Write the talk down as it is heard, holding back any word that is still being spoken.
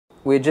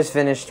we had just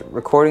finished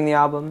recording the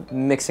album,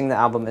 mixing the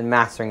album, and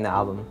mastering the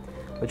album,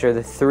 which are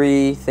the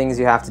 3 things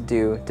you have to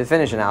do to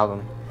finish an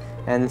album,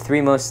 and the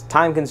 3 most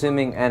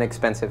time-consuming and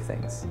expensive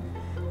things.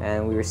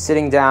 And we were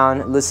sitting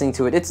down, listening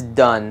to it. It's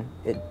done.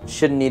 It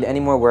shouldn't need any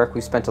more work.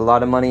 We spent a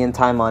lot of money and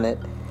time on it,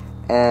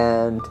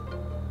 and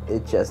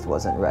it just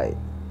wasn't right.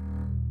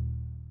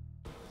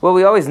 Well,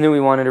 we always knew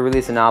we wanted to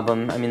release an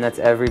album. I mean, that's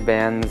every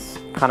band's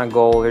kind of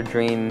goal or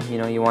dream. You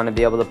know, you want to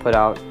be able to put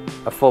out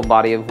a full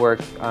body of work.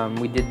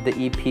 We did the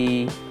EP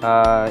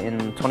in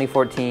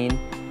 2014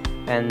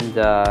 and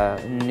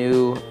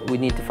knew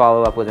we'd need to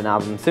follow up with an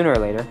album sooner or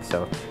later.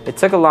 So it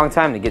took a long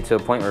time to get to a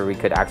point where we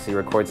could actually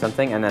record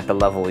something and at the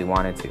level we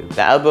wanted to.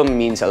 The album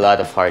means a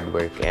lot of hard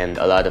work and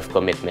a lot of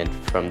commitment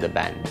from the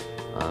band.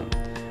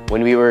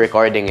 When we were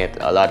recording it,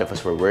 a lot of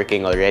us were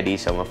working already,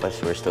 some of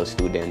us were still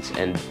students,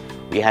 and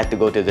we had to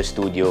go to the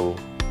studio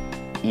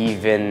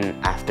even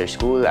after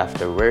school,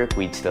 after work.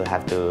 We'd still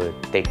have to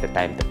take the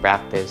time to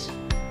practice.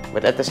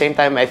 But at the same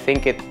time, I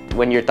think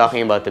when you're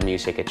talking about the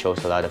music, it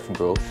shows a lot of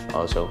growth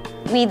also.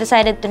 We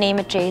decided to name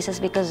it Traces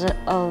because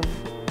of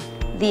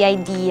the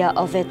idea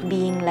of it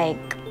being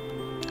like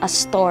a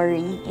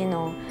story, you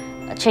know.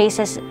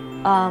 Traces,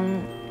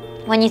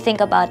 when you think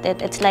about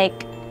it, it's like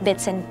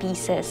bits and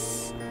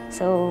pieces.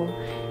 So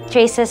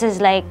Traces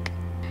is like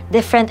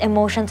different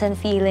emotions and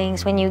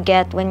feelings when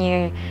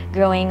you're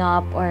growing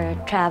up or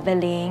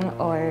traveling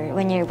or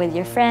when you're with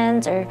your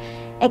friends or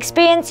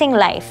experiencing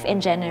life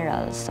in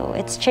general. So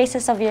it's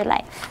traces of your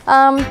life.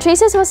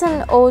 Traces was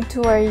an ode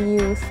to our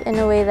youth in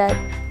a way that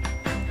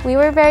we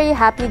were very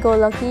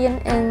happy-go-lucky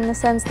in the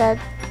sense that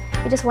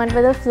we just went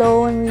with the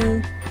flow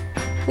and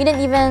we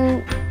didn't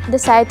even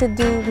decide to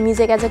do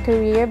music as a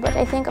career, but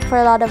I think for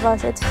a lot of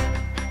us it's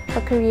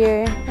a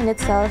career in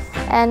itself.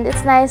 And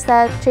it's nice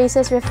that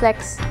Traces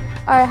reflects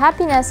our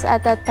happiness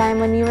at that time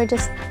when we were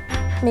just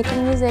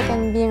making music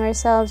and being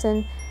ourselves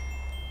and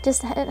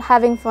just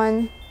having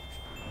fun.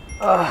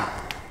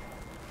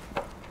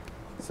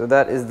 So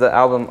that is the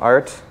album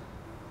art.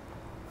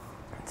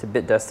 It's a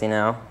bit dusty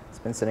now. It's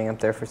been sitting up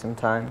there for some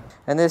time.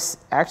 And this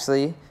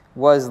actually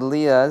was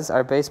Leah's,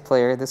 our bass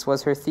player. This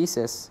was her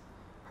thesis,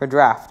 her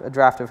draft, a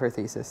draft of her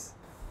thesis.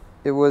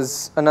 It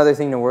was another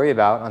thing to worry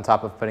about on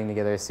top of putting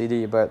together a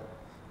CD, but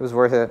it was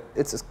worth it.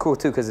 It's cool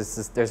too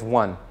because there's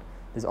one.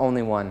 There's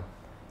only one.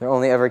 There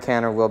only ever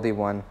can or will be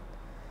one.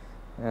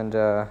 And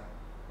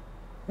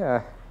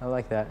yeah, I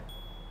like that.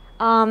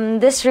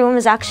 This room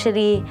is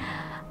actually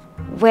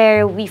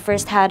where we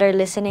first had our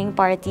listening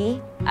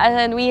party.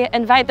 And we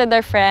invited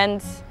our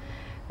friends,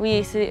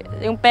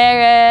 yung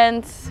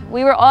parents.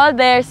 We were all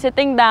there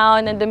sitting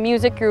down in the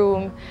music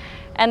room,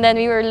 and then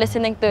we were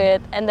listening to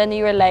it, and then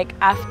we were like,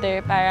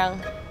 after, parang,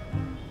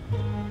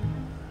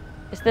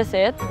 is this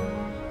it?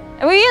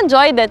 And we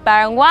enjoyed it,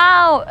 parang,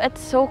 wow,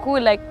 it's so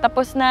cool, like,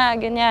 tapos na,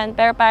 ganyan.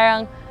 Pero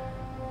parang,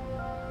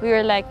 we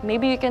were like,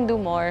 maybe we can do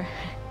more.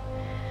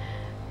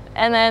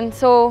 And then,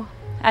 so,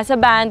 as a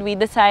band, we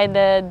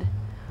decided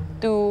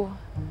to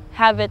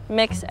have it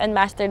mixed and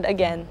mastered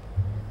again.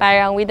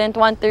 Parang, we didn't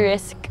want to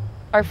risk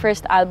our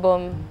first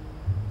album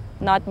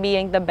not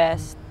being the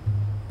best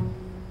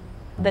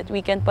that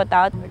we can put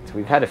out.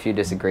 We've had a few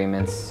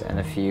disagreements and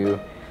a few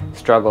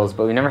struggles,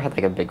 but we never had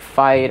like a big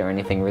fight or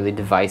anything really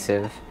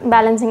divisive.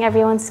 Balancing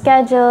everyone's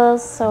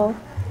schedules, so,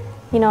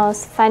 you know,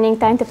 finding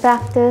time to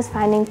practice,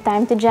 finding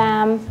time to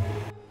jam.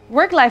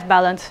 Work-life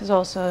balance is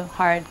also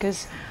hard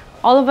because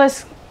all of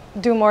us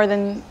do more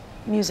than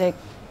music.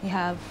 We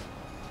have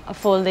a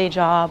full-day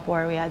job,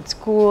 or we had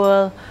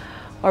school,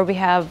 or we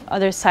have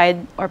other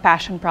side or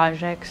passion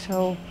projects.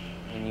 So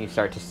when you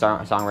start to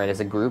songwrite as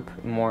a group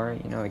more,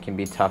 you know, it can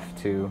be tough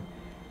to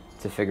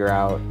figure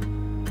out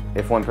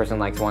if one person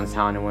likes one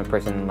sound and one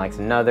person likes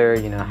another,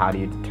 you know, how do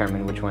you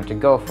determine which one to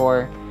go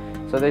for?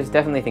 So there's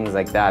definitely things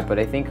like that, but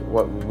I think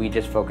what we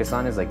just focus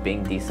on is like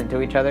being decent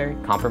to each other,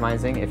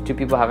 compromising. If two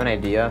people have an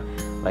idea,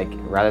 like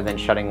rather than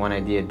shutting one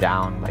idea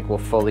down, like we'll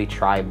fully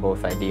try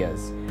both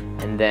ideas.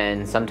 And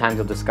then sometimes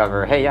you'll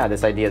discover, hey, yeah,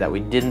 this idea that we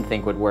didn't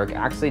think would work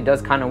actually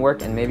does kind of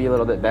work and maybe a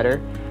little bit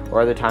better.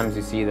 Or other times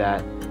you see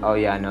that, oh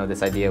yeah, no,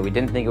 this idea, we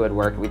didn't think it would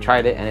work, we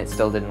tried it and it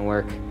still didn't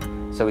work.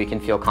 So we can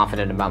feel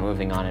confident about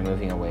moving on and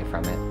moving away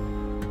from it.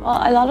 well,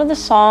 a lot of the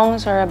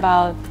songs are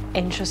about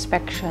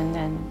introspection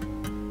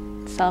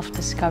and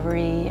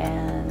self-discovery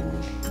and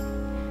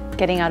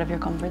getting out of your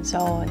comfort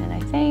zone. And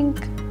I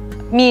think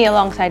me,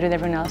 alongside with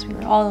everyone else, we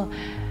were all,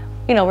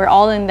 we're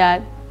all in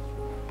that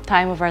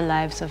time of our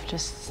lives of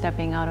just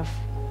stepping out of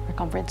our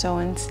comfort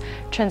zones,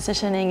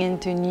 transitioning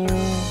into new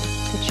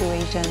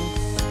situations,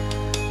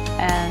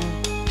 and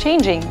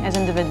changing as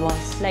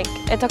individuals. Like,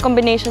 it's a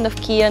combination of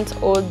Kian's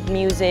old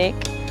music,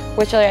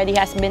 which already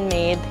has been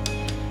made,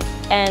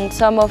 and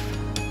some of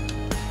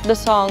the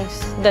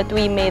songs that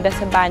we made as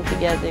a band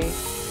together.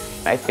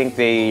 I think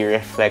they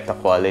reflect a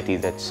quality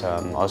that's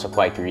also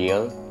quite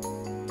real.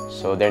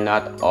 So they're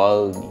not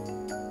all,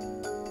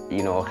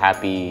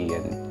 happy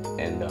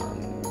and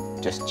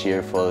just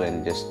cheerful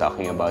and just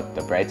talking about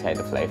the bright side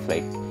of life.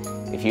 Like,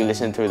 if you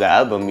listen through the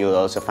album, you'll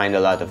also find a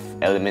lot of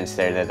elements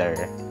there that are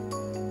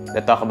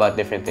that talk about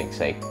different things,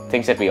 like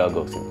things that we all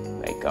go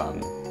through, like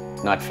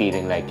not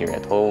feeling like you're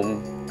at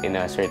home in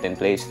a certain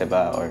place,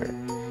 diba? Or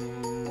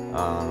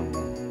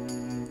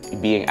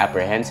being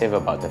apprehensive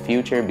about the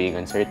future, being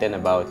uncertain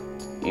about,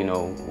 you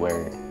know,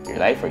 where your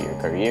life or your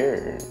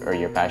career or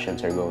your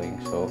passions are going.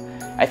 So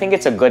I think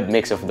it's a good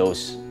mix of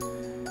those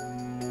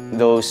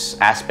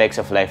aspects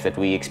of life that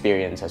we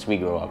experience as we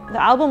grow up.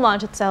 The album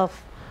launch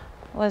itself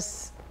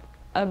was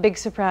a big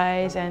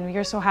surprise, and we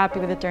were so happy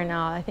with the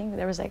turnout. I think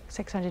there was like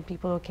 600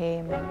 people who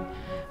came and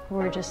who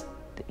were just,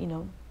 you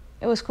know,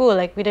 it was cool.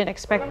 Like, we didn't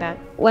expect that.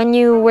 When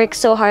you work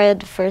so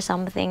hard for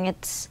something,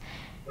 it's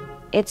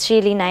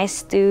really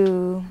nice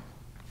to,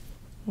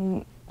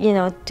 you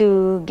know,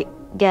 to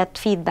get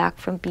feedback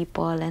from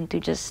people and to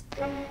just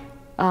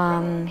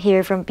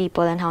hear from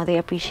people and how they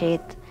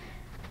appreciate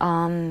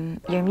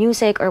your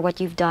music or what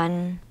you've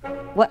done,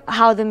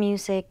 how the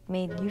music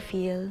made you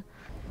feel.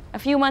 A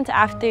few months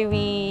after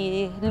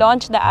we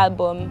launched the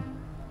album,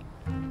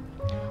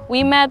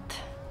 we met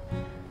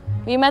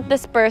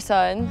this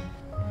person.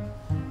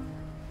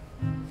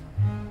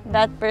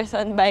 That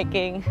person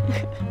biking.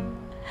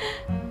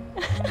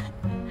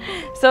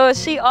 So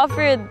she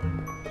offered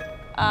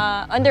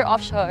under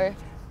Offshore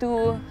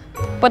to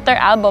put our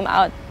album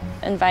out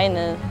on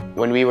vinyl.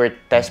 When we were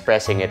test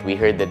pressing it, we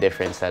heard the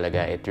difference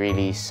talaga. It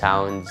really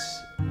sounds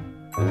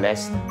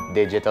less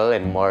digital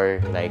and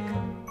more like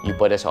you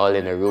put us all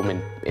in a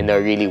room, in a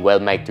really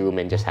well-mic'd room,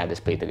 and just had us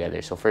play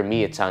together. So for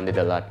me, it sounded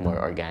a lot more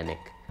organic.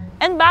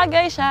 And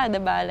bagay siya,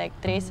 diba? Like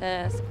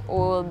traces,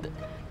 old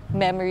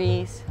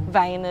memories,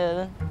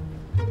 vinyl.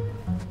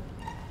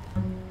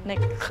 Like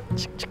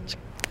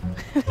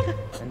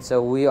And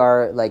so we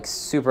are like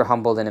super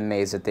humbled and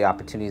amazed at the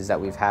opportunities that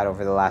we've had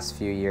over the last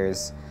few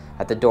years,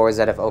 at the doors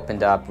that have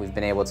opened up. We've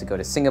been able to go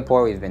to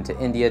Singapore, we've been to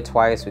India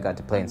twice, we got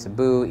to play in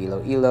Cebu,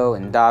 Iloilo,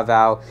 and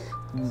Davao.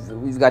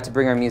 We've got to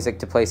bring our music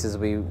to places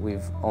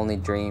we've only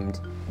dreamed.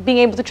 Being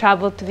able to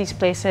travel to these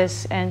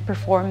places and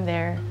perform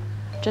there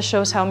just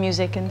shows how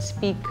music can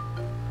speak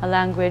a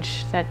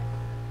language that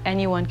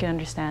anyone can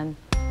understand.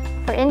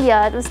 For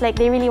India, it was like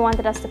they really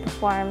wanted us to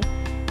perform,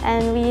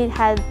 and we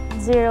had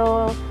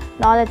zero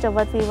knowledge of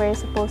what we were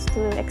supposed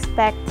to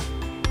expect.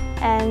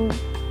 And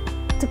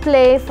to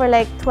play for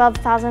like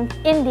 12,000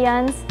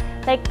 Indians,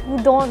 like, who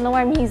don't know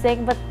our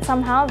music, but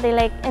somehow they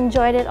like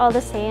enjoyed it all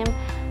the same.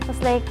 It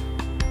was like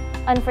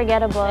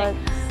unforgettable. Like,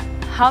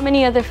 how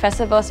many other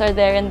festivals are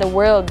there in the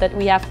world that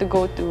we have to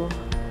go to?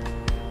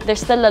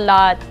 There's still a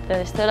lot.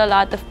 There's still a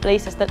lot of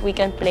places that we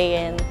can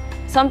play in.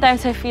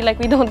 Sometimes I feel like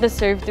we don't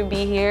deserve to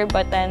be here,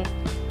 but then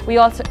we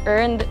also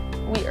earned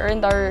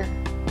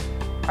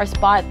our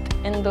spot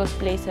in those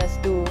places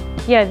too.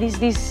 Yeah,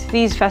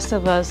 these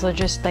festivals are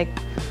just like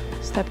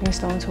stepping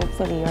stones,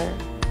 hopefully,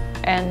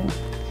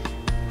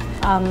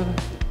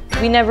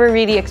 we never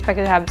really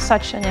expected to have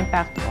such an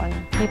impact on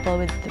people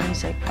with the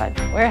music, but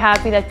we're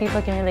happy that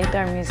people can relate to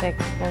our music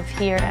both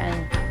here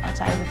and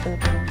outside of the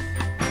Philippines.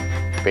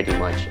 Pretty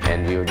much,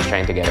 and we were just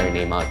trying to get our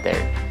name out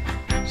there.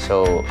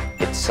 So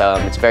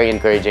it's very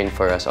encouraging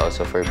for us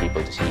also, for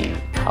people to see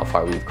how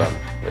far we've come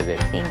with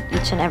it. I think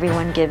each and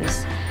everyone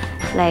gives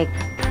like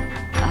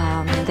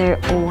their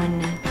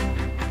own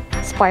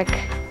spark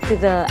to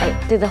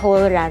the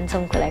whole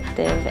Ransom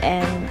Collective,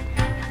 and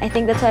I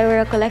think that's why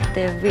we're a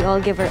collective. We all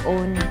give our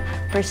own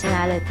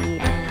personality,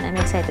 and I'm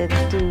excited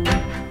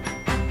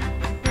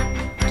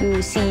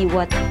to see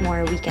what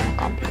more we can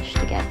accomplish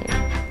together.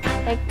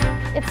 Like,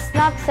 it's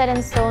not set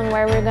in stone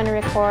where we're gonna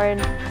record,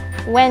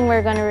 when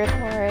we're gonna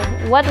record,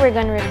 what we're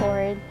gonna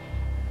record,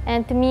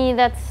 and to me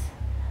that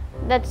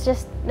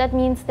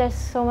means there's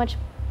so much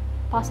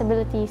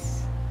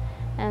possibilities,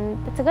 and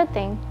it's a good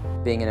thing.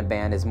 Being in a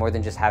band is more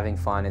than just having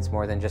fun, it's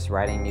more than just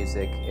writing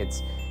music,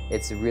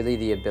 it's really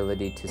the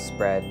ability to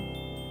spread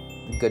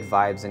good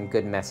vibes and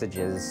good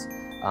messages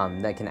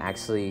that can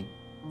actually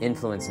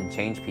influence and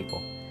change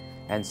people.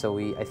 And so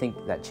I think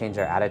that changed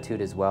our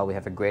attitude as well. We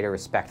have a greater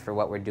respect for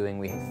what we're doing.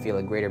 We feel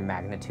a greater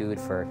magnitude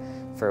for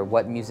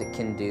what music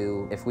can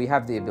do. If we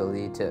have the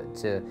ability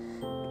to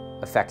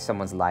affect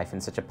someone's life in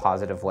such a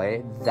positive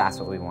way, that's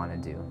what we want to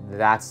do.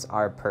 That's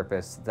our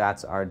purpose.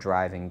 That's our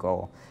driving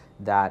goal.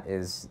 That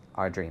is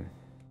our dream.